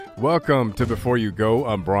Welcome to Before You Go.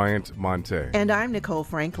 I'm Bryant Monte. And I'm Nicole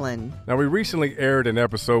Franklin. Now, we recently aired an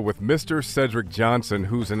episode with Mr. Cedric Johnson,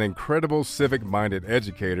 who's an incredible civic-minded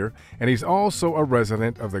educator, and he's also a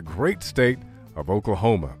resident of the great state of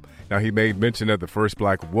Oklahoma. Now, he made mention of the first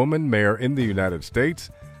black woman mayor in the United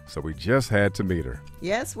States, so we just had to meet her.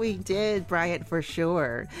 Yes, we did, Bryant, for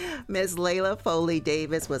sure. Ms. Layla Foley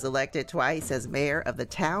Davis was elected twice as mayor of the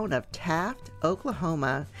town of Taft,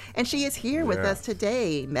 Oklahoma. And she is here with us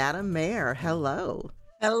today. Madam Mayor, hello.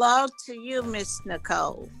 Hello to you, Miss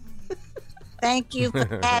Nicole. Thank you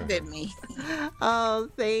for having me. Oh,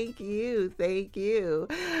 thank you. Thank you.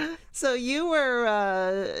 So you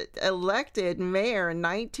were elected mayor in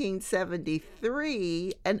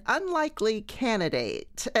 1973, an unlikely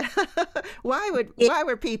candidate. Why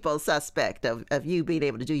were people suspect of you being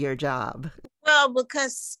able to do your job? Well,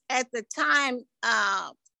 because at the time,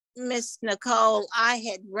 Miss Nicole, I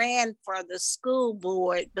had ran for the school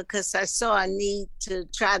board because I saw a need to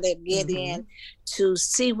try to get in to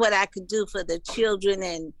see what I could do for the children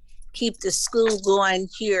and keep the school going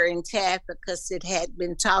here in Taft because it had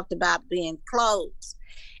been talked about being closed.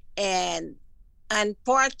 And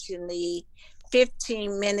unfortunately,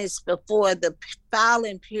 15 minutes before the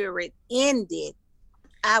filing period ended,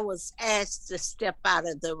 I was asked to step out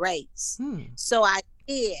of the race. So I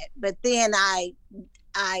did, but then I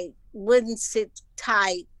wouldn't sit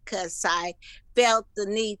tight because I felt the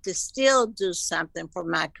need to still do something for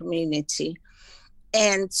my community.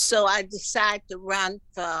 And so I decided to run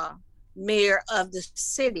for mayor of the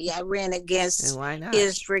city. I ran against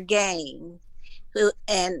Isra Gaines, but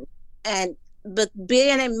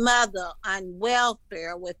being a mother on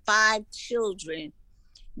welfare with 5 children,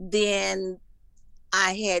 then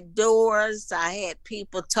I had doors, I had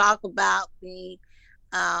people talk about me.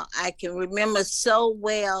 I can remember so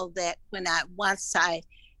well that when I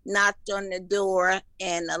knocked on the door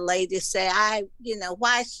and a lady said,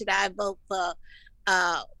 why should I vote for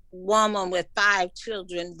a woman with 5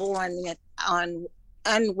 children born on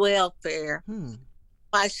welfare?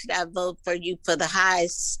 Why should I vote for you for the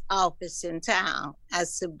highest office in town? I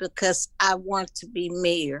said, because I want to be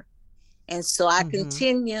mayor. And so I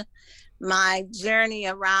continue my journey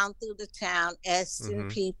around through the town, asking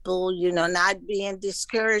people, not being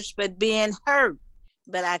discouraged, but being hurt.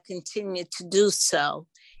 But I continued to do so.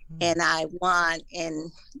 And I won.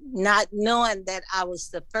 And not knowing that I was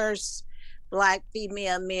the first Black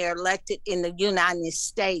female mayor elected in the United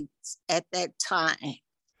States at that time.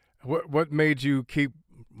 What made you keep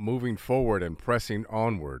moving forward and pressing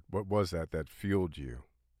onward? What was that fueled you?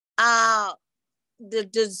 The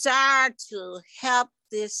desire to help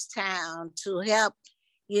this town, to help,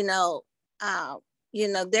 there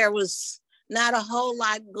was not a whole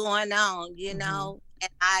lot going on, and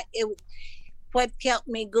what kept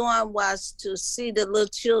me going was to see the little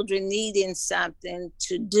children needing something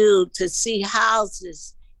to do, to see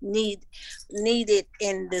houses needed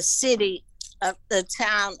in the city of the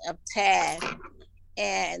town of Taft.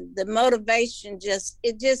 And the motivation just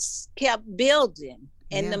kept building.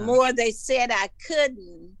 And the more they said I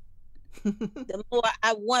couldn't, the more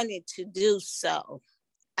I wanted to do so.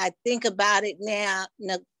 I think about it now,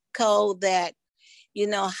 Nicole, that,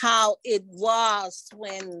 how it was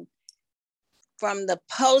when from the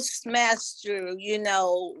postmaster,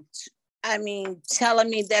 telling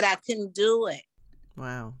me that I couldn't do it.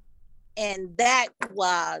 Wow. And that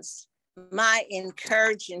was my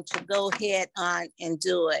encouragement to go ahead on and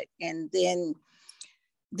do it. And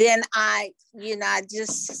then I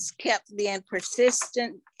just kept being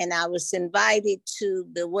persistent, and I was invited to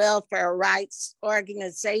the Welfare Rights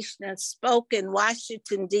Organization and spoke in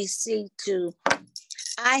Washington, D.C.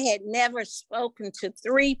 I had never spoken to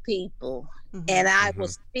 3 people, and I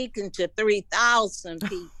was speaking to 3,000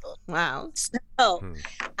 people. Wow. So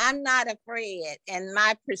I'm not afraid. And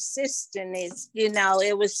my persistence is,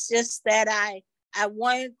 it was just that I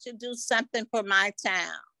wanted to do something for my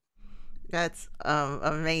town. That's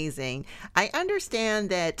amazing. I understand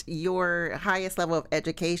that your highest level of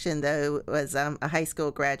education, though, was a high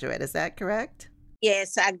school graduate. Is that correct?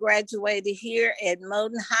 Yes, I graduated here at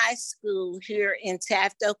Moden High School here in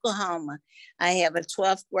Taft, Oklahoma. I have a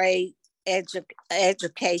 12th grade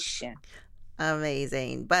education.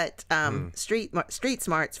 Amazing. But street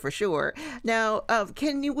smarts for sure. Now,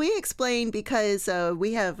 can we explain, because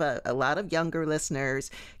we have a lot of younger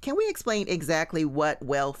listeners, can we explain exactly what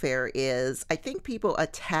welfare is? I think people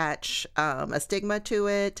attach a stigma to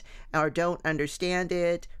it or don't understand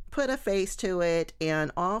it, put a face to it,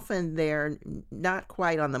 and often they're not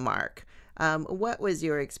quite on the mark. What was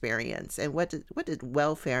your experience, and what did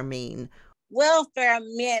welfare mean? Welfare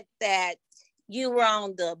meant that you were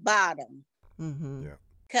on the bottom. Mm-hmm. Yeah.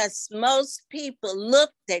 because most people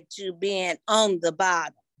looked at you being on the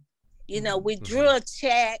bottom. You know, we drew a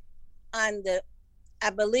check on I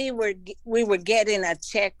believe we were getting a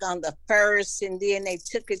check on the 1st, and then they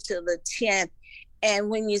took it to the 10th. And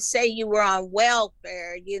when you say you were on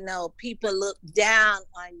welfare, you know, people look down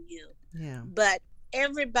on you. Yeah. But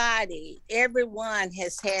everyone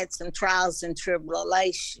has had some trials and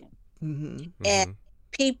tribulation. And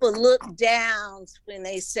people look down when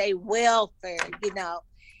they say welfare, you know.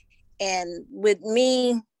 And with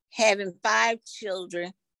me having 5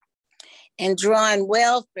 children and drawing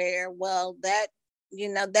welfare, well, that,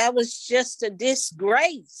 you know, that was just a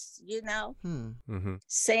disgrace, you know,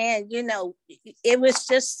 saying, you know, it was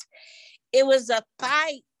a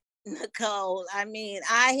fight, Nicole. I mean,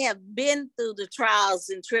 I have been through the trials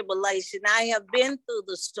and tribulation. I have been through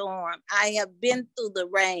the storm. I have been through the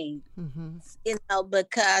rain, you know,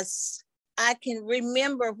 because I can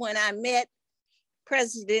remember when I met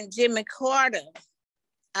President Jimmy Carter.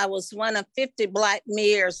 I was one of 50 Black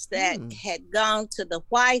mayors that had gone to the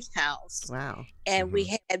White House. Wow. And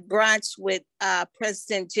we had brunch with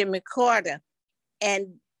President Jimmy Carter.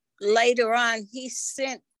 And later on, he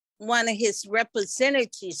sent one of his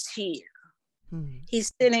representatives here. He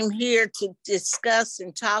sent him here to discuss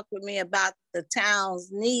and talk with me about the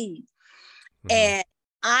town's need. And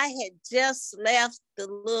I had just left the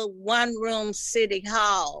little one-room city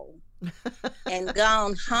hall and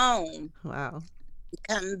gone home. Wow.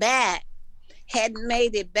 Come back, hadn't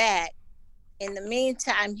made it back. In the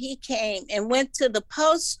meantime, he came and went to the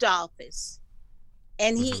post office,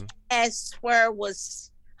 and he asked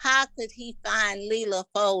how could he find Leila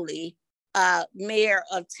Foley, mayor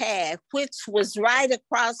of Taft, which was right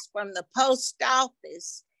across from the post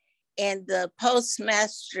office. And the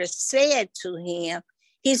postmaster said to him,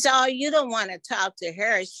 he said, "Oh, you don't want to talk to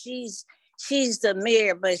her. She's the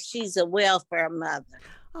mayor, but she's a welfare mother."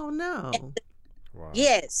 Oh, no. Wow.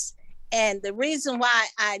 Yes. And the reason why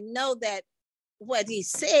I know that what he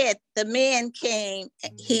said, the man came,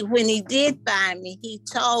 when he did find me, he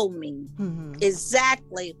told me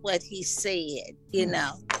exactly what he said, you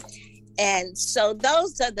know. And so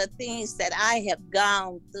those are the things that I have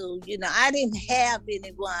gone through. You know, I didn't have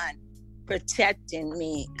anyone protecting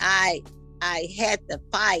me. I had to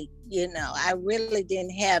fight, you know. I really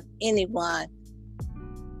didn't have anyone.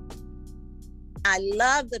 I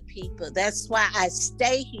love the people. That's why I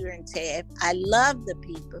stay here in Taft. I love the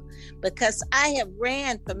people because I have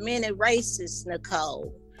ran for many races,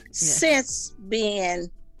 Nicole, since being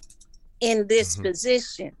in this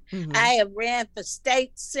position. I have ran for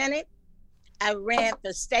state senate. I ran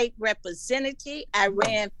for state representative. I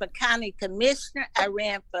ran for county commissioner. I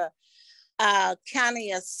ran for county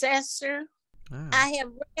assessor. Wow. I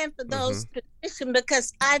have ran for those positions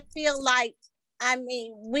because I feel like, I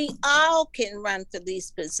mean, we all can run for these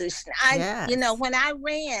positions. You know, when I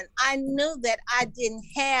ran, I knew that I didn't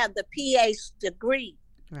have the PhD degree.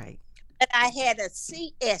 Right. But I had a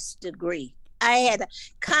CS degree. I had a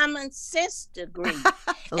common sense degree.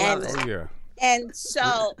 Love it. Oh, yeah. And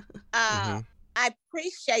so I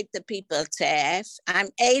appreciate the people of Taft. I'm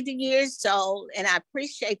 80 years old, and I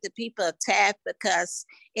appreciate the people of Taft because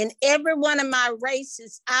in every one of my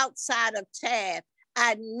races outside of Taft,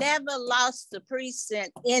 I never lost the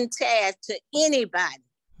precinct in Taft to anybody.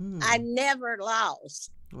 I never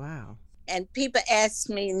lost. Wow. And people ask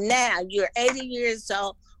me now, you're 80 years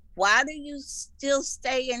old, why do you still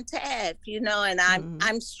stay in Taft? You know, and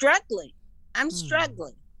I'm struggling. I'm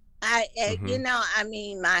struggling. You know, I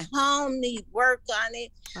mean, my home needs work on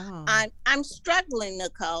it. I'm struggling,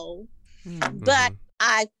 Nicole. But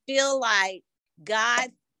I feel like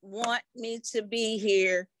God want me to be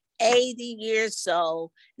here 80 years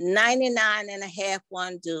old, 99 and a half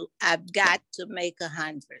won't do. I've got to make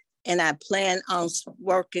 100. And I plan on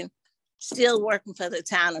still working for the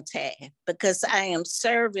town of Taft because I am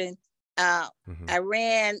serving. I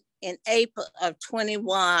ran in April of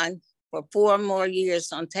 21 for 4 more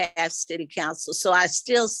years on Taft City Council. So I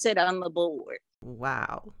still sit on the board.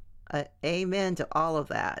 Wow. Amen to all of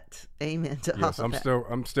that. Amen to all of that.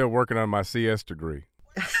 I'm still working on my CS degree.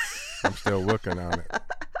 I'm still working on it.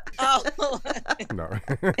 Oh, no.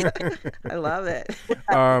 I love it.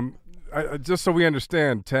 Just so we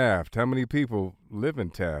understand Taft, how many people live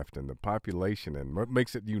in Taft and the population and what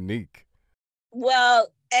makes it unique?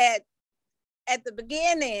 Well, at the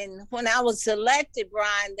beginning, when I was elected,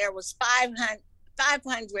 Brian, there was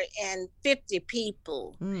 550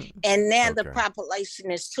 people. And now the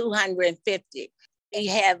population is 250. We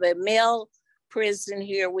have a male prison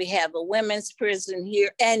here. We have a women's prison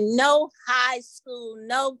here, and no high school,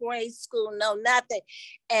 no grade school, no nothing.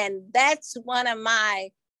 And that's one of my,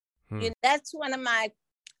 that's one of my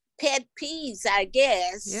pet peeves, I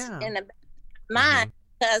guess, Yeah. in the mind,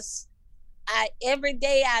 because every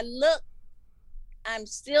day I look, I'm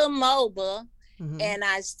still mobile and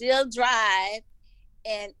I still drive.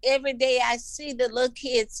 And every day I see the little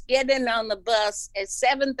kids getting on the bus at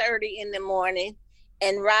 7:30 in the morning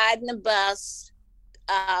and riding the bus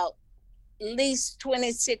at least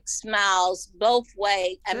 26 miles both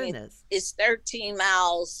ways. I mean, it's 13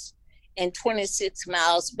 miles and 26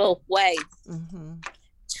 miles both ways.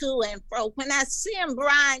 To and fro. When I see them,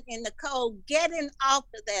 Brian and Nicole, getting off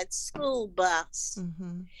of that school bus,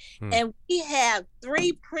 and we have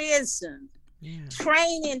 3 prisons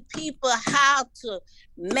training people how to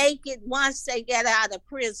make it once they get out of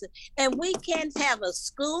prison. And we can't have a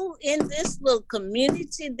school in this little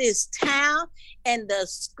community, this town, and the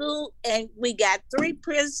school, and we got 3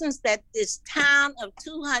 prisons that this town of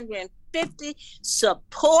 250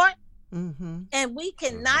 support. And we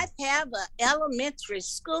cannot have an elementary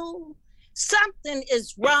school. Something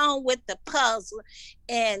is wrong with the puzzle.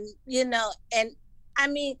 And, you know, and I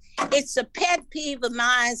mean, it's a pet peeve of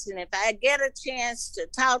mine. And if I get a chance to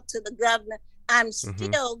talk to the governor, I'm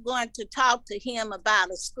still going to talk to him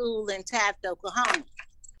about a school in Taft, Oklahoma.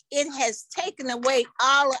 It has taken away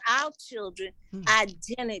all of our children's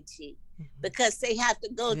identity because they have to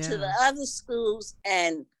go to the other schools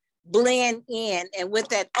and blend in, and with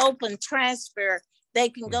that open transfer they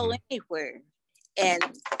can go anywhere. And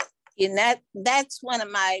you know, that's one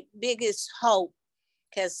of my biggest hope,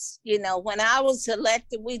 because you know, when I was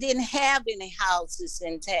elected, we didn't have any houses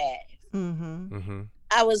in Taft.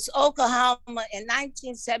 I was Oklahoma in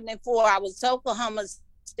 1974. I was Oklahoma's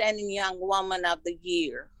Standing Young Woman of the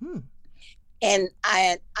Year. And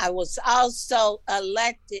I was also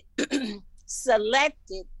elected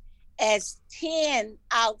selected as 10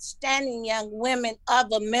 outstanding young women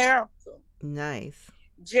of America. Nice.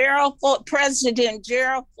 President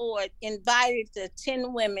Gerald Ford invited the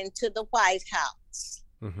 10 women to the White House.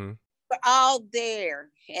 We're all there.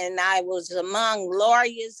 And I was among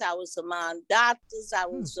lawyers, I was among doctors, I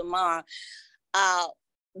was among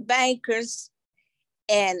bankers.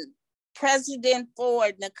 And President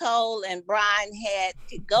Ford, Nicole, and Brian had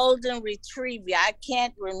a golden retriever. I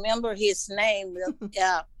can't remember his name.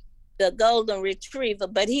 The golden retriever,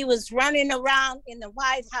 but he was running around in the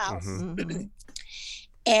White House.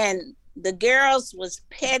 And the girls was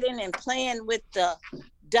petting and playing with the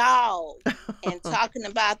dog and talking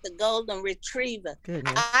about the golden retriever.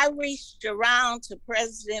 I reached around to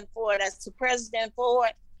President Ford. I said, President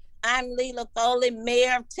Ford, I'm Leila Foley,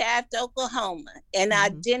 Mayor of Taft, Oklahoma, and I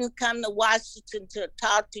didn't come to Washington to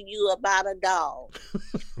talk to you about a dog.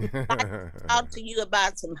 I talked to you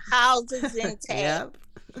about some houses in Taft.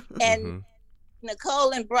 And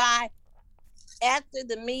Nicole and Brian, after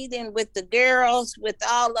the meeting with the girls, with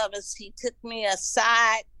all of us, he took me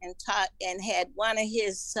aside and talked, and had one of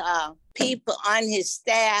his people on his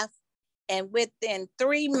staff. And within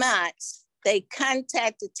 3 months, they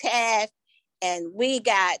contacted Taft, and we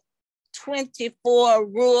got 24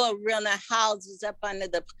 rural rental houses up under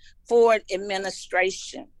the Ford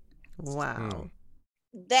administration. Wow.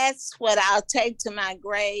 That's what I'll take to my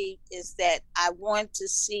grave, is that I want to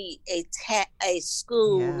see a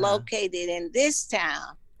school located in this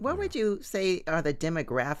town. What would you say are the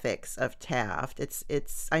demographics of Taft?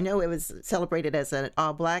 It's I know it was celebrated as an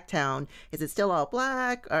all-black town. Is it still all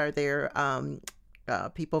black? Are there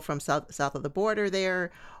people from south of the border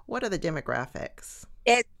there? What are the demographics?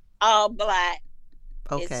 It's all black.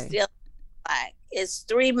 Okay. It's still black. It's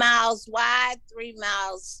 3 miles wide, 3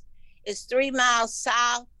 miles. It's 3 miles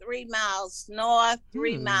south, 3 miles north,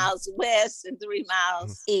 3 miles west, and 3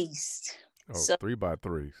 miles east. Oh, so 3 by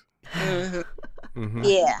 3s.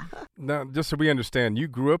 Yeah. Now, just so we understand, you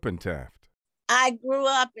grew up in Taft. I grew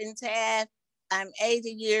up in Taft. I'm 80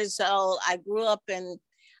 years old. I grew up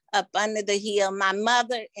under the hill. My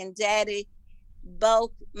mother and daddy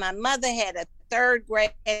my mother had a 3rd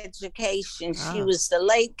grade education. She was the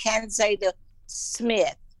late Kanzada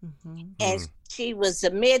Smith. And she was a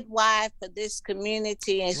midwife for this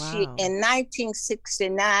community, and she in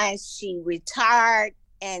 1969 she retired,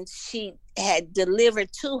 and she had delivered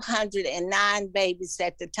 209 babies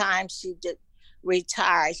at the time she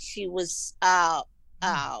retired. She was had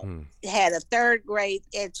a 3rd grade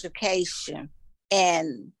education,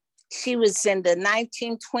 and she was in the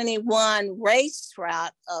 1921 race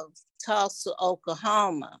route of Tulsa,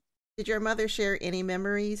 Oklahoma. Did your mother share any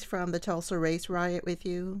memories from the Tulsa race riot with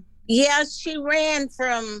you? Yeah, she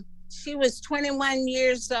was 21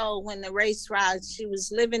 years old when the race riot. She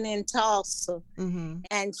was living in Tulsa,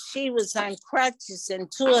 and she was on crutches, and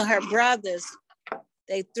 2 of her brothers,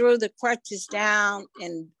 they threw the crutches down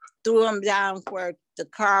and threw them down where the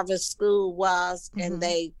Carver School was, and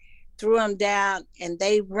they threw them down, and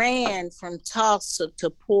they ran from Tulsa to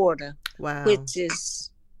Porter, Wow. which is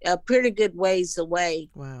a pretty good ways away.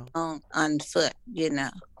 Wow. On foot,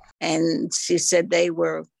 And she said they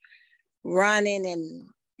were running, and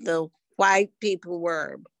the white people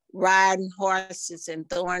were riding horses and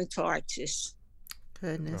throwing torches.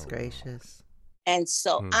 Goodness gracious. And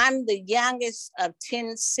so I'm the youngest of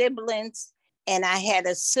 10 siblings, and I had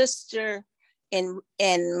a sister in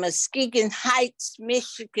Muskegon Heights,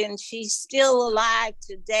 Michigan. She's still alive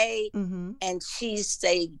today, and she's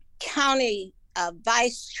the county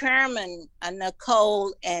vice chairman,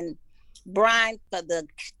 Nicole and Brian, for the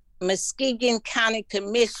Muskegon County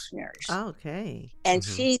Commissioners. Okay. And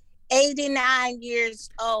she's 89 years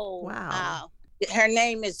old. Wow. Her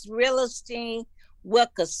name is Rillerstein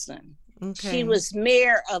Wilkerson. Okay. She was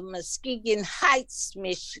mayor of Muskegon Heights,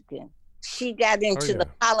 Michigan. She got into the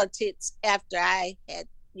politics after I had,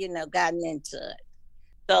 gotten into it.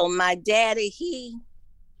 So my daddy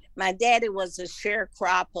was a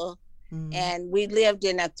sharecropper, and we lived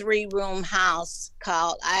in a 3-room house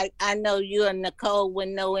called, I know you and Nicole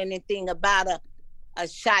wouldn't know anything about a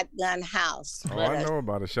shotgun house. Oh, I know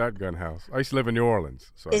about a shotgun house. I used to live in New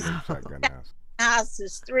Orleans, so I know a shotgun house. House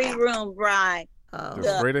is 3-room, Brian.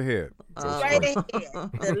 Just straight ahead. Straight ahead.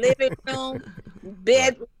 The living room,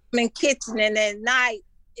 bedroom, and kitchen, and at night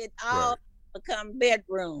it all become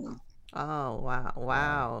bedroom. Oh, wow.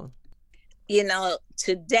 Wow.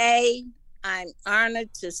 Today I'm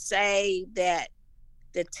honored to say that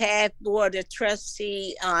the Taft Board of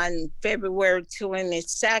Trustees on February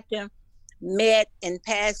 22nd met and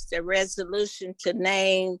passed a resolution to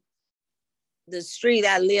name the street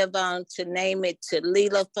I live on, to name it to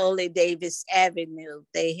Leila Foley Davis Avenue.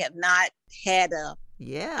 They have not had a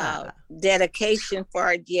dedication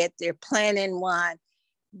for it yet. They're planning one,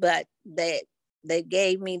 but they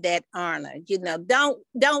gave me that honor.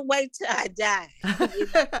 Don't wait till I die.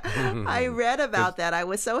 I read about that. I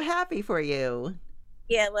was so happy for you.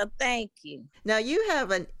 Yeah, well, thank you. Now you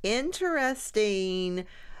have an interesting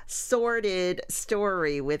sordid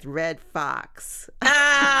story with Red Fox.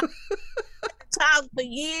 Talked for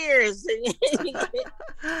years,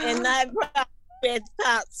 and I brought Red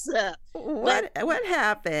Fox up. What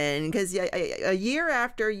happened? Because a year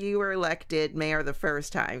after you were elected mayor the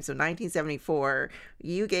first time, so 1974,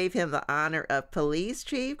 you gave him the honor of police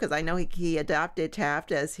chief, because I know he adopted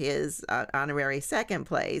Taft as his honorary second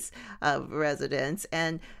place of residence,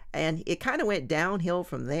 and it kind of went downhill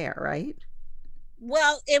from there, right?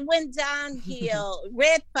 Well, it went downhill.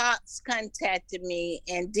 Red Fox contacted me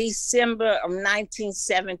in December of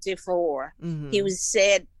 1974. He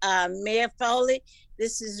said, "Mayor Foley,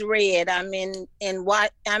 this is Red. I'm in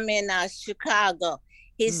Chicago."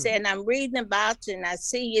 He said, "I'm reading about you, and I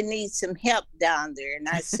see you need some help down there." And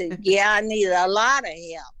I said, "Yeah, I need a lot of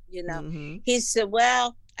help." He said,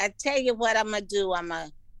 "Well, I tell you what I'm gonna do. I'm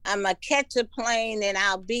gonna catch a plane, and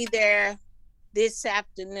I'll be there this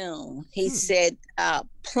afternoon." He said,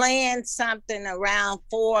 plan something around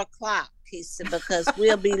 4:00. He said, because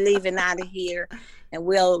we'll be leaving out of here, and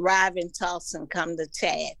we'll arrive in Tulsa and come to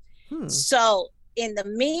Taft. So in the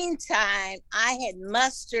meantime, I had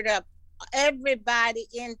mustered up everybody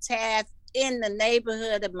in Taft, in the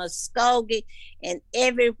neighborhood of Muskogee, and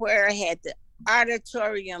everywhere had the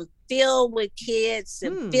auditorium filled with kids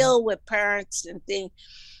and filled with parents and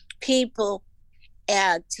people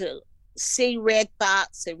to see Red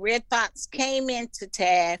Fox. And Red Fox came into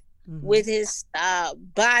Taft with his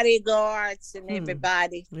bodyguards and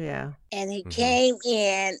everybody. Yeah. And he came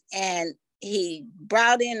in, and he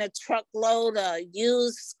brought in a truckload of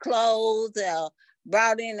used clothes,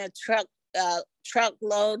 brought in a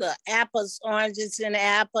truckload of apples, oranges, and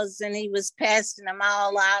apples, and he was passing them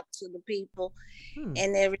all out to the people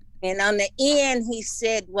and everything. And on the end, he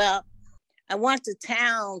said, "Well, I want the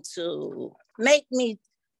town to make me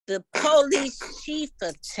the police chief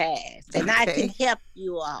of Taft, and I can help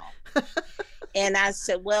you all." And I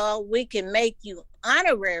said, "Well, we can make you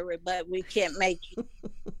honorary, but we can't make you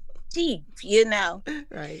chief,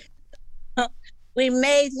 Right. We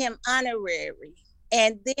made him honorary.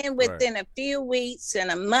 And then within a few weeks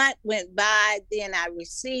and a month went by, then I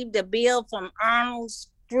received a bill from Arnold's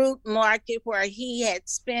Fruit Market, where he had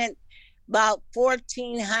spent about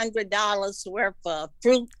 $1,400 worth of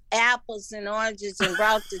fruit, apples, and oranges, and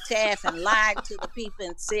brought to Taft and lied to the people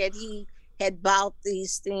and said he had bought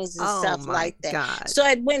these things and stuff like that. God. So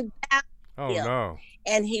it went down. Oh, no.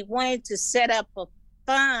 And he wanted to set up a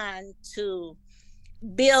fund to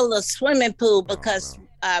build a swimming pool because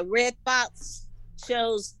Red Fox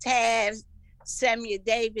chose Taft Samuel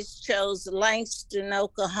Davis chose Langston,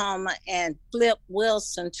 Oklahoma, and Flip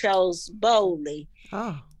Wilson chose Bowley.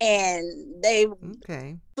 Oh. And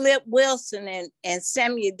Flip Wilson and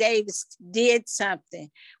Samuel Davis did something,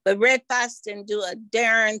 but Red Fox didn't do a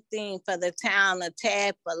darn thing for the town of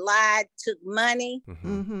Taft, but lied, took money,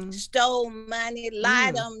 stole money,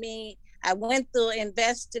 lied on me. I went through an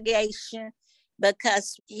investigation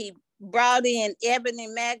because he brought in Ebony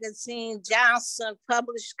Magazine, Johnson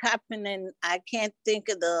Published Company, and I can't think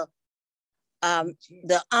of the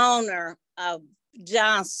owner of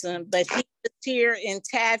Johnson, but he was here in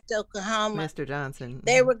Taft, Oklahoma. Mr. Johnson.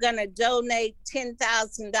 They were going to donate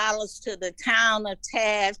 $10,000 to the town of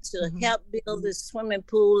Taft to help build a swimming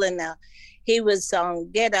pool, and he was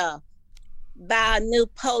going to buy a new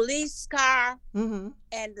police car.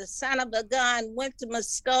 And the son of a gun went to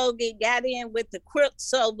Muskogee, got in with the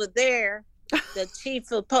crooks over there, the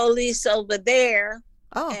chief of police over there.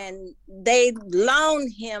 And they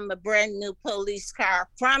loaned him a brand new police car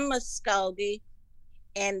from Muskogee.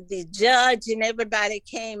 And the judge and everybody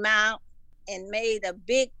came out and made a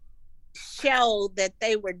big show that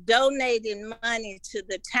they were donating money to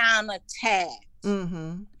the town of Taft.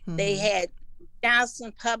 They had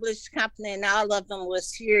Johnson Published Company, and all of them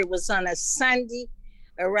was here. It was on a Sunday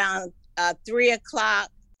around 3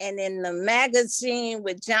 o'clock. And in the magazine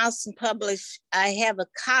with Johnson Published, I have a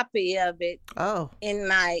copy of it in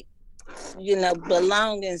my,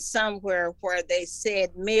 belongings somewhere, where they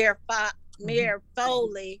said Mayor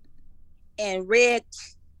Foley and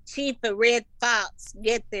Chief of Red Fox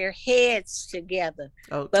get their heads together.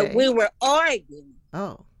 But we were arguing.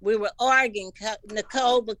 We were arguing,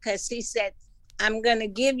 Nicole, because he said, I'm going to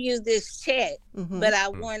give you this check, but I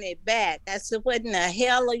want it back. I said, what in the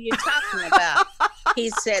hell are you talking about? He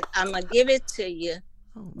said, I'm going to give it to you,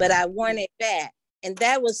 but I want it back. And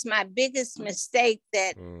that was my biggest mistake,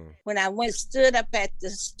 that when I stood up at the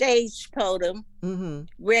stage podium,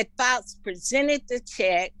 Red Fox presented the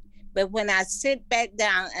check, but when I sit back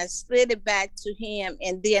down, I slid it back to him.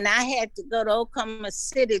 And then I had to go to Oklahoma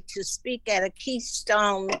City to speak at a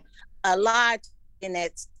Keystone Lodge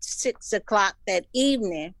at 6 o'clock that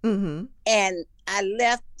evening. And I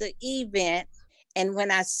left the event. And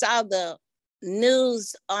when I saw the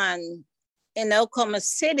news in Oklahoma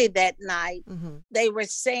City that night, they were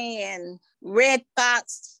saying Red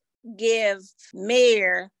Fox give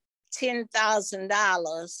mayor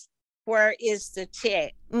 $10,000. Where is the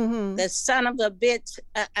check? The son of a bitch.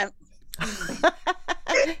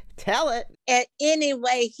 Tell it. And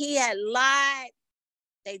anyway, he had lied.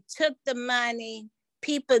 They took the money.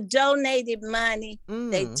 People donated money.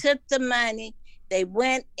 They took the money. They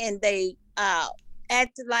went and they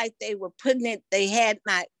acted like they were putting it. They had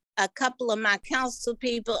a couple of my council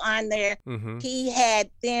people on there. He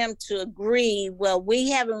had them to agree, well,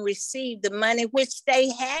 we haven't received the money, which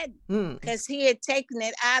they hadn't, because he had taken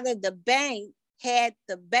it out of the bank, had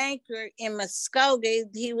the banker in Muskogee.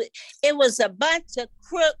 It was a bunch of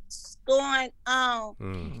crooks going on.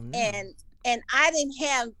 And I didn't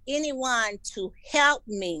have anyone to help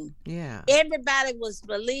me. Everybody was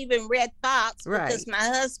believing Red Fox, because my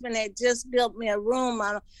husband had just built me a new room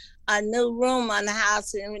on the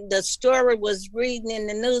house, and the story was reading in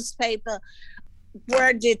the newspaper,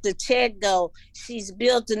 where did the check go? She's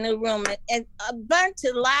built a new room, and a bunch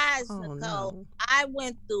of lies, Nicole. No. I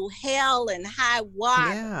went through hell and high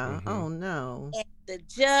water. Oh no. And the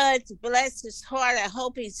judge, bless his heart, I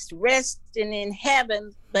hope he's resting in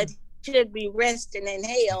heaven, but should be resting in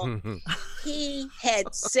hell. He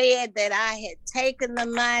had said that I had taken the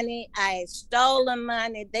money, I had stolen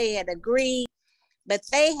money, they had agreed, but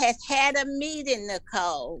they had a meeting,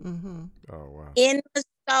 Nicole, in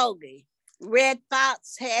Muskogee. Red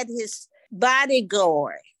Fox had his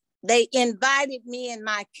bodyguard. They invited me and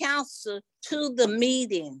my counsel to the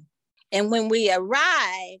meeting. And when we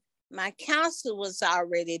arrived, my counsel was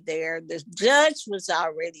already there. The judge was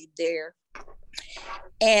already there.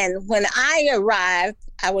 And when I arrived,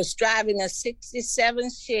 I was driving a 67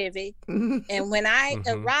 Chevy. And when I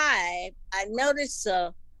arrived, I noticed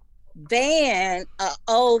a van, an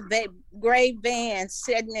old gray van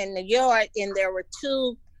sitting in the yard, and there were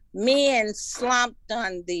two men slumped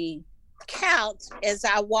on the couch as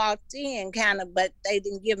I walked in, but they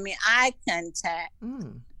didn't give me eye contact.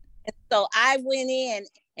 And so I went in,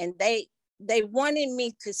 and they wanted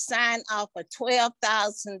me to sign off a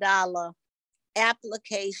 $12,000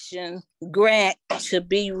 application grant to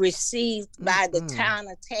be received by the town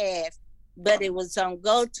of Taft, but it was on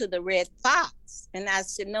go to the Red Fox. And I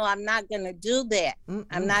said, no, I'm not going to do that.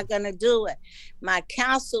 I'm not going to do it. My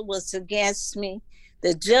counsel was against me.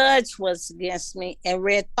 The judge was against me, and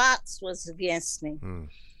Red Fox was against me.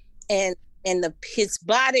 And and his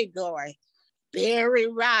bodyguard, Barry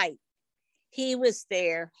Wright, he was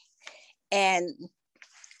there. And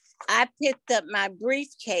I picked up my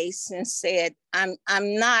briefcase and said, I'm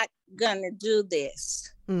not gonna do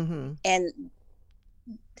this. Mm-hmm. And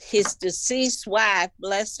his deceased wife,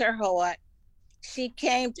 bless her heart, she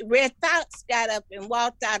came to, Red Fox got up and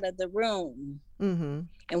walked out of the room. Mm-hmm.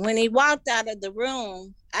 And when he walked out of the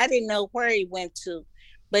room, I didn't know where he went to,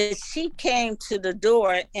 but she came to the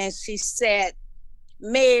door and she said,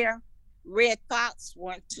 Mayor, Red Fox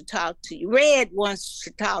wants to talk to you. Red wants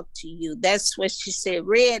to talk to you. That's what she said.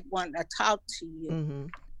 Red wants to talk to you. Mm-hmm.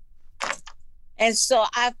 And so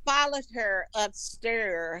I followed her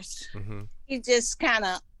upstairs. Mm-hmm. He just kind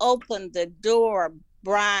of opened the door,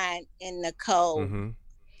 Brian and Nicole. Mm-hmm.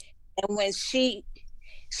 And when she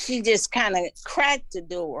just kind of cracked the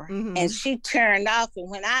door, Mm-hmm. and she turned off. And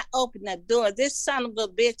when I opened the door, this son of a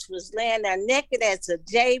bitch was laying there naked as a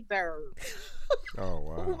jaybird. Oh,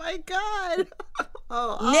 wow. Oh my God.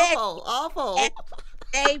 Oh, Nick- awful.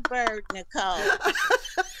 Jaybird, Nicole.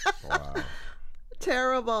 Wow.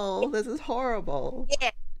 Terrible. This is horrible.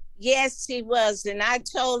 Yeah. Yes, he was. And I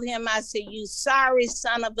told him, I said, you sorry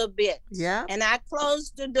son of a bitch. Yeah. And I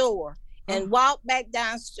closed the door and walked back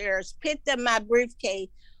downstairs, picked up my briefcase,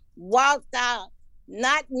 walked out,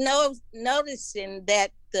 not noticing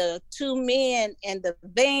that the two men and the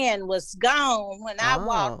van was gone when I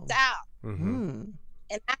walked out. Mm-hmm.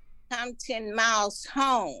 And I come 10 miles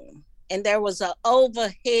home. And there was an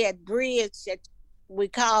overhead bridge that we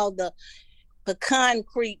call the Pecan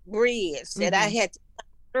Creek Bridge that I had to come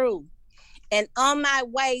through. And on my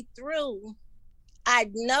way through, I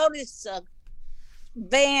noticed a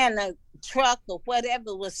van, a truck, or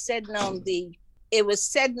whatever was sitting on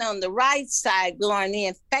the right side going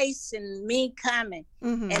in, facing me coming.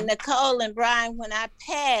 Mm-hmm. And Nicole and Brian, when I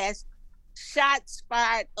passed, shots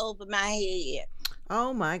fired over my head.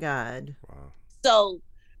 Oh my God. Wow. So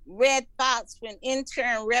Red Fox, when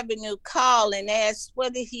Internal Revenue called and asked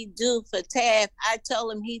what did he do for Taft, I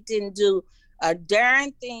told him he didn't do a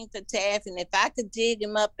darn thing for Taft, and if I could dig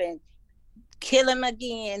him up and kill him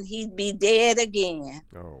again, he'd be dead again.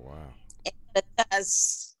 Oh, wow.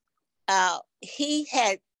 Because he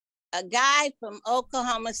had a guy from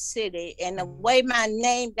Oklahoma City, and the way my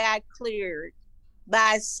name got cleared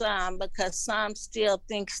by some, because some still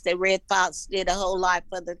thinks that Red Fox did a whole lot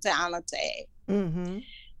for the town of Tag. Mm-hmm.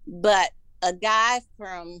 But a guy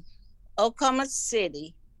from Oklahoma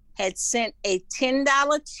City had sent a $10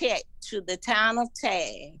 check to the town of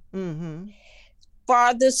Tag Mm-hmm.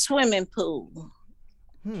 for the swimming pool.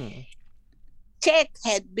 Check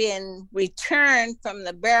had been returned from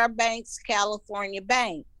the Fairbanks, California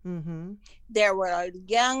bank. Mm-hmm. There were a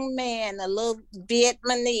young man, a little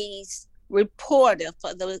Vietnamese reporter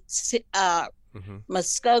for the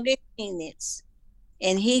Muskogee Phoenix,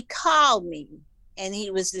 and he called me and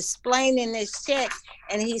he was explaining this check,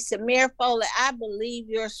 and he said, Mayor Foley, I believe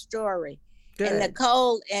your story. Good. And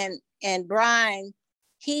Nicole and Brian,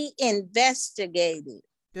 he investigated.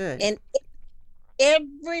 Good. And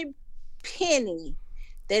every penny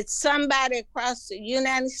that somebody across the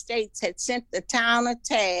United States had sent the town of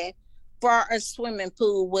Tag for a swimming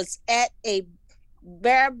pool was at a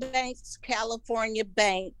Fairbanks, California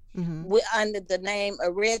bank under the name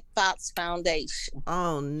of Red Fox Foundation.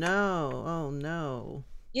 Oh no. Oh no.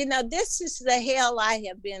 You know, this is the hell I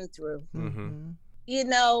have been through. Mm-hmm. You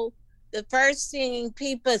know, the first thing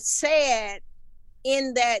people said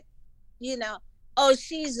in that, you know, oh,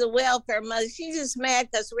 she's a welfare mother. She's just mad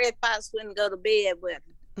because Red Fox wouldn't go to bed with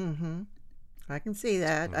her. Mm-hmm. I can see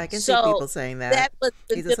that. I can see So people saying that. was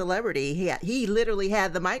He's a celebrity. He literally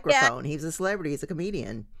had the microphone. He's a celebrity. He's a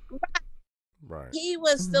comedian. Right. He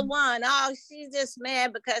was the one. Oh, she's just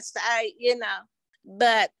mad because you know.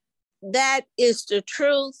 But that is the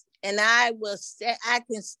truth, and I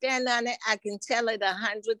can stand on it. I can tell it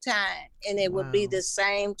 100 times, and it will be the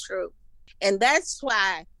same truth. And that's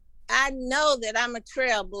why I know that I'm a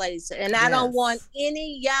trailblazer, and I don't want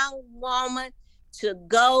any young woman to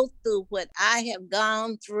go through what I have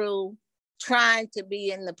gone through trying to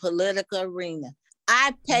be in the political arena.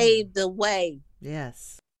 I paved the way.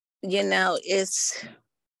 Yes. You know,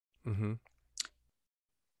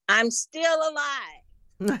 I'm still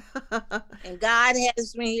alive. And God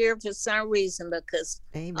has me here for some reason, because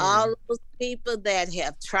all those people that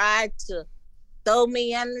have tried to throw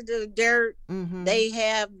me under the dirt, they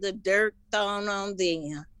have the dirt thrown on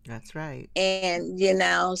them. That's right. And, you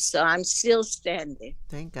know, so I'm still standing.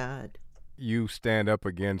 Thank God. You stand up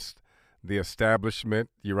against the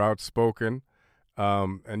establishment. You're outspoken.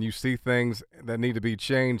 And you see things that need to be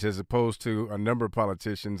changed, as opposed to a number of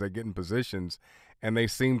politicians that get in positions and they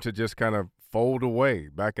seem to just kind of fold away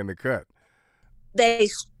back in the cut. They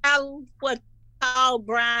straddle what Paul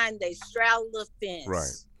Bryan, they straddle the fence.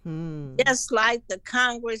 Right. Just like the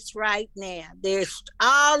Congress right now. They're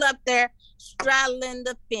all up there straddling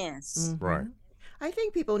the fence. Right. I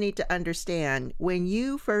think people need to understand, when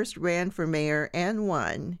you first ran for mayor and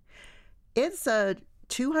won, it's a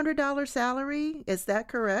 $200 salary. Is that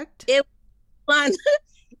correct? It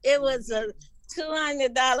was a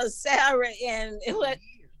 $200 salary, and it was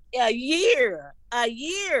a year.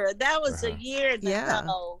 That was a year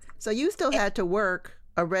ago. So you still had to work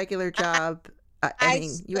a regular job. I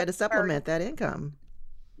mean, you had to supplement that income.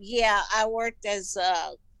 Yeah, I worked as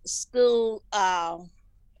a school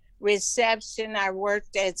reception. I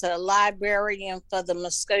worked as a librarian for the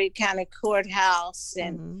Muscogee County Courthouse,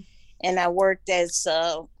 and I worked as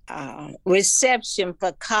a reception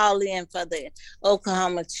for call-in for the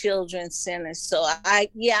Oklahoma Children's Center. So I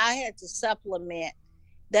had to supplement.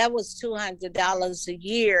 That was $200 a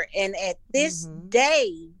year, and at this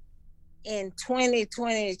day in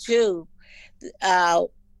 2022,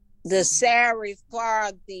 the salary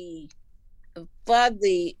for the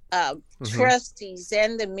trustees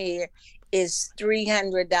and the mayor is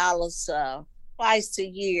 $300 twice a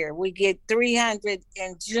year. We get $300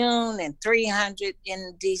 in June and $300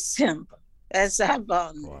 in December. That's our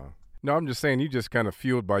bonus. Wow. No, I'm just saying, you just kind of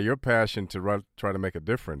fueled by your passion to try to make a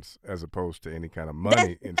difference, as opposed to any kind of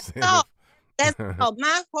money incentive. That's all.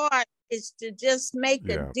 My heart is to just make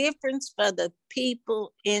a difference for the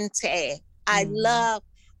people in Taft. I love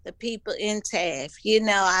the people in Taft. You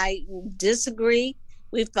know, I disagree.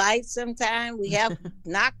 We fight sometimes. We have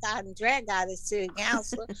knockout and drag out as city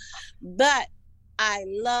council. But I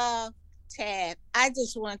love Taft. I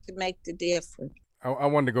just want to make the difference. I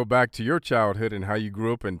wanted to go back to your childhood and how you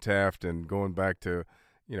grew up in Taft, and going back to,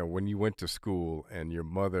 you know, when you went to school and your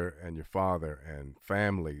mother and your father and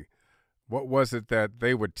family. What was it that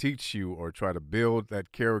they would teach you or try to build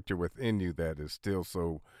that character within you that is still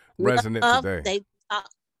so resonant today?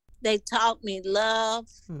 They taught me love.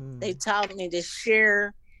 They taught me to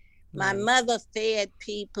share. My mother fed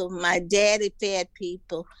people. My daddy fed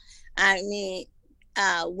people. I mean,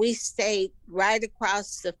 we stayed right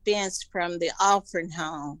across the fence from the offering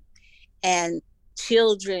home, and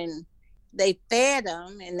children, they fed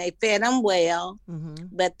them, and they fed them well,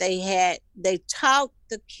 but they taught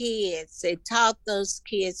the kids, they taught those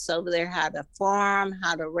kids over there how to farm,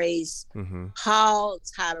 how to raise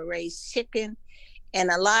hogs, how to raise chicken. And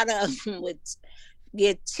a lot of them would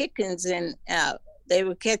get chickens, and they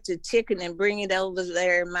would catch a chicken and bring it over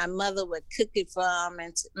there. My mother would cook it for them,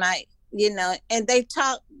 and and they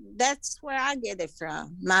taught. That's where I get it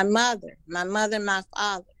from. My mother, my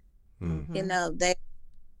father. You know,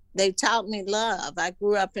 they taught me love. I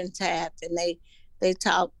grew up in Taft, and they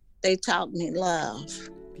taught me love.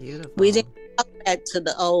 Beautiful. We didn't talk that to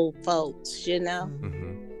the old folks, you know.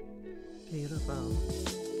 Beautiful.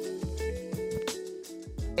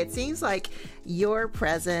 It seems like your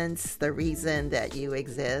presence, the reason that you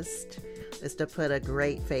exist, is to put a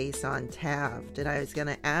great face on Taft. And I was going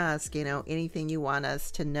to ask, anything you want us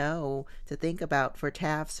to know, to think about for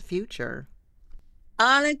Taft's future.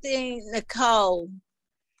 Only thing, Nicole,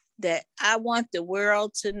 that I want the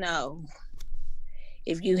world to know,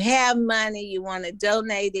 if you have money, you want to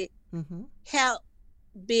donate it, help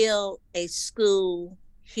build a school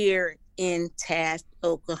here in Taft,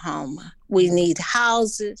 Oklahoma. We need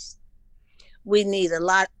houses. We need a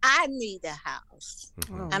lot. I need a house.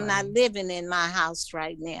 I'm not living in my house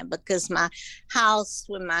right now, because my house,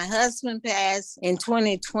 when my husband passed in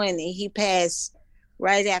 2020, he passed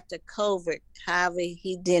right after COVID. However,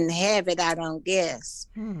 he didn't have it, I don't guess.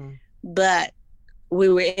 But we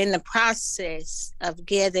were in the process of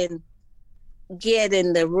getting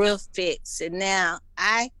the roof fixed, and now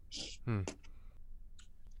I'm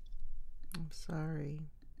sorry.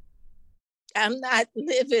 I'm not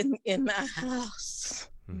living in my house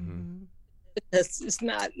because it's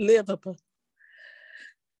not livable.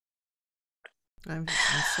 I'm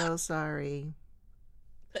so sorry.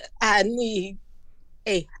 I need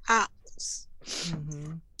a house.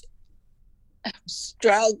 I'm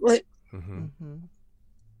struggling.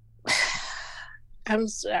 I'm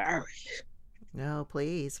sorry. No,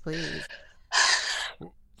 please.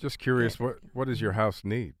 Just curious, what does your house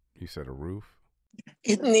need? You said a roof?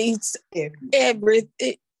 It needs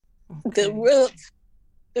everything. Okay.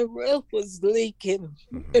 The roof was leaking.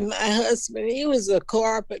 And my husband, he was a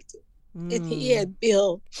carpenter, and he had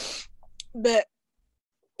built, but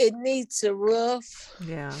it needs a roof.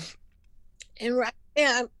 Yeah. And right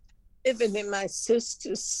now I'm living in my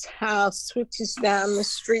sister's house, which is down the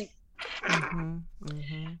street.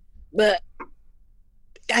 But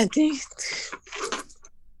I think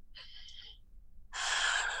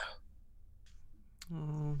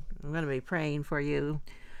I'm going to be praying for you.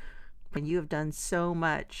 And you have done so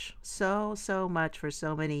much, so much for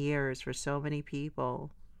so many years, for so many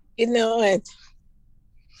people. and a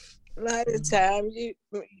lot of times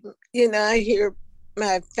I hear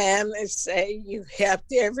my family say you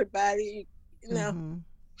helped everybody,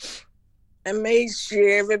 I made sure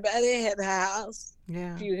everybody had a house.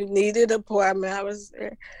 Yeah. If you needed an apartment, I was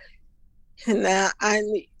there. And now I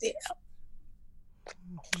need help.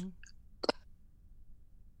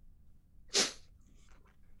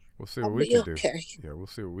 We'll see what we can do. Yeah, we'll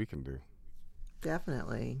see what we can do.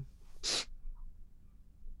 Definitely.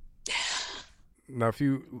 Now, if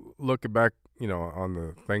you look back, on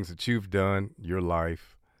the things that you've done, your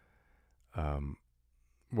life,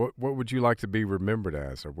 what would you like to be remembered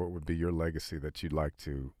as, or what would be your legacy that you'd like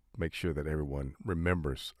to make sure that everyone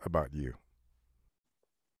remembers about you?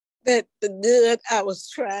 That the good I was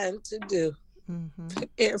trying to do for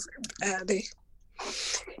everybody.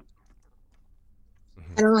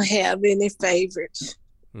 I don't have any favorites.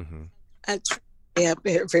 I try to help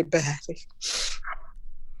everybody.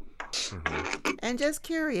 And just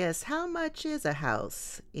curious, how much is a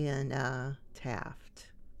house in Taft?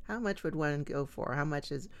 How much would one go for? How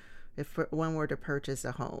much is, if one were to purchase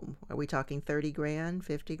a home? Are we talking 30 grand,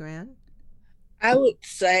 50 grand? I would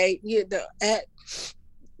say, at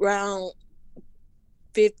around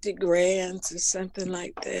 50 grand or something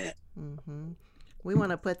like that. We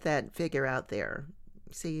want to put that figure out there.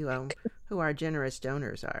 See who our generous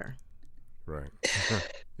donors are. Right.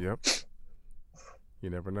 Yep. You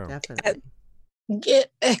never know. Definitely.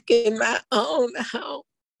 Get back in my own home.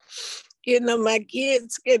 My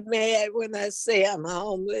kids get mad when I say I'm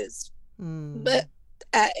homeless. But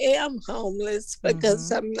I am homeless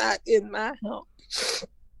because I'm not in my home.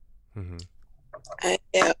 I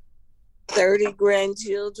have 30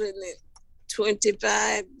 grandchildren and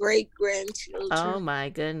 25 great-grandchildren. Oh, my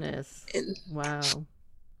goodness. Wow.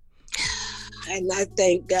 And I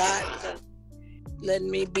thank God for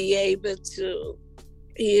letting me be able to,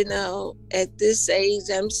 at this age,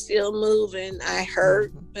 I'm still moving. I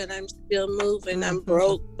hurt, but I'm still moving. I'm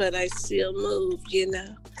broke, but I still move,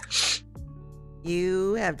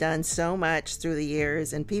 You have done so much through the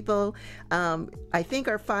years, and people, I think,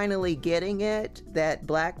 are finally getting it, that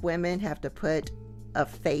Black women have to put a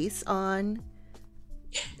face on.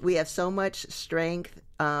 We have so much strength,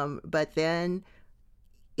 but then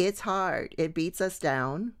it's hard. It beats us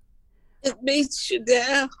down. It beats you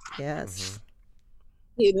down. Yes.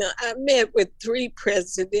 I met with 3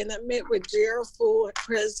 presidents. I met with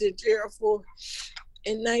President Gerald Ford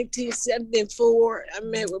in 1974. I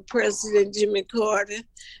met with President Jimmy Carter.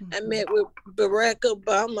 I met with Barack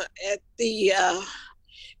Obama at the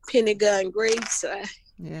Pentagon gravesite.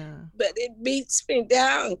 Yeah. But it beats me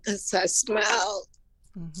down because I smiled.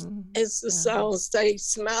 As the song says,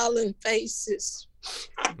 smiling faces.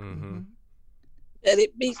 That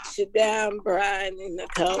it beats you down, Brian and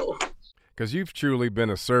Nicole. Because you've truly been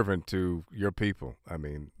a servant to your people. I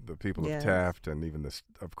mean, the people of Taft, and even,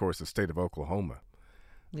 of course, the state of Oklahoma.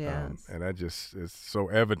 Yes. And that just is so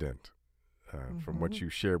evident from what you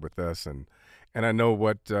shared with us. And I know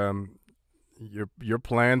what your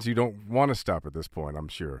plans, you don't want to stop at this point, I'm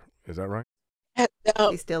sure. Is that right?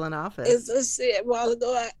 He's still in office. As I said a while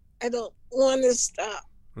ago, I don't want to stop.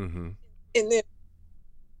 And then,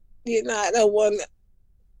 I don't want to.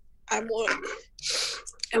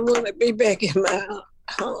 I want to be back in my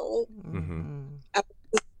home. I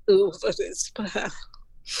want to do for this part.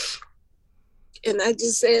 And I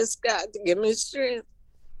just asked God to give me strength.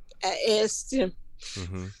 I asked him.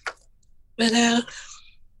 But I'll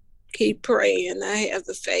keep praying. I have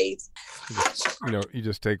the faith. You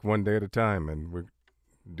just take one day at a time, and we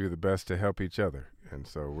do the best to help each other. And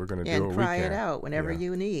so we're going to do what we can. And cry it out whenever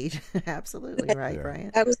you need. Absolutely right, Brian.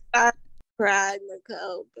 I'm sorry to cry,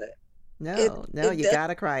 Nicole, but you got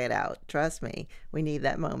to cry it out. Trust me. We need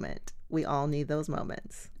that moment. We all need those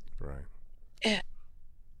moments. Right. Yeah.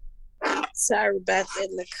 Sorry about that,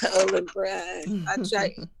 Nicole and Brian. I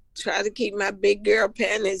try to keep my big girl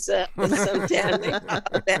panties up, but sometimes they fall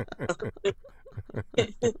down.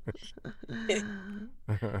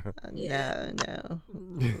 No.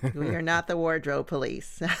 We are not the wardrobe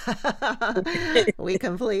police. We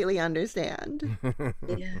completely understand.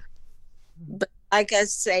 Yeah. But like I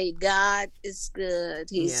say, God is good.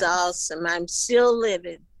 He's awesome. I'm still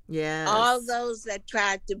living. Yeah. All those that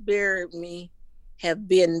tried to bury me have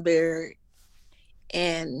been buried.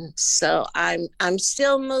 And so I'm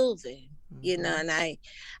still moving. you know, and I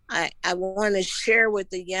want to share with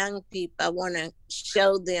the young people. I want to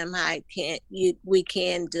show them how we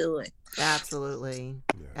can do it. Absolutely.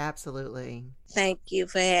 Yeah. Absolutely. Thank you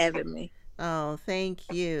for having me. Oh, thank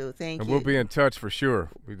you. Thank you. And we'll be in touch for sure.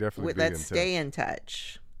 We definitely Let's stay in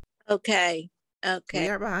touch. Okay. We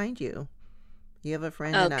are behind you. You have a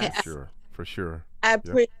friend in us. For sure. I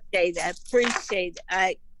appreciate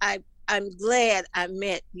it. I'm glad I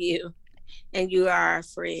met you, and you are a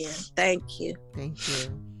friend. Thank you. Thank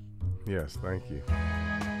you. Yes, thank you.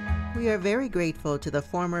 We are very grateful to the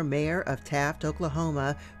former mayor of Taft,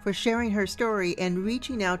 Oklahoma, for sharing her story and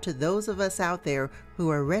reaching out to those of us out there who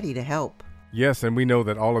are ready to help. Yes, and we know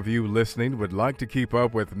that all of you listening would like to keep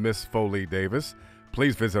up with Miss Foley Davis.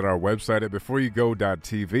 Please visit our website at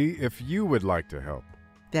beforeyougo.tv if you would like to help.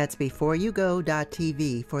 That's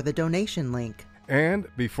beforeyougo.tv for the donation link. And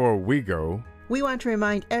before we go, we want to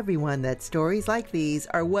remind everyone that stories like these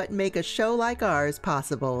are what make a show like ours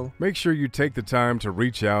possible. Make sure you take the time to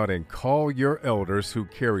reach out and call your elders who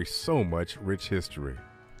carry so much rich history.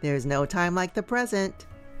 There's no time like the present.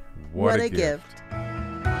 What a gift.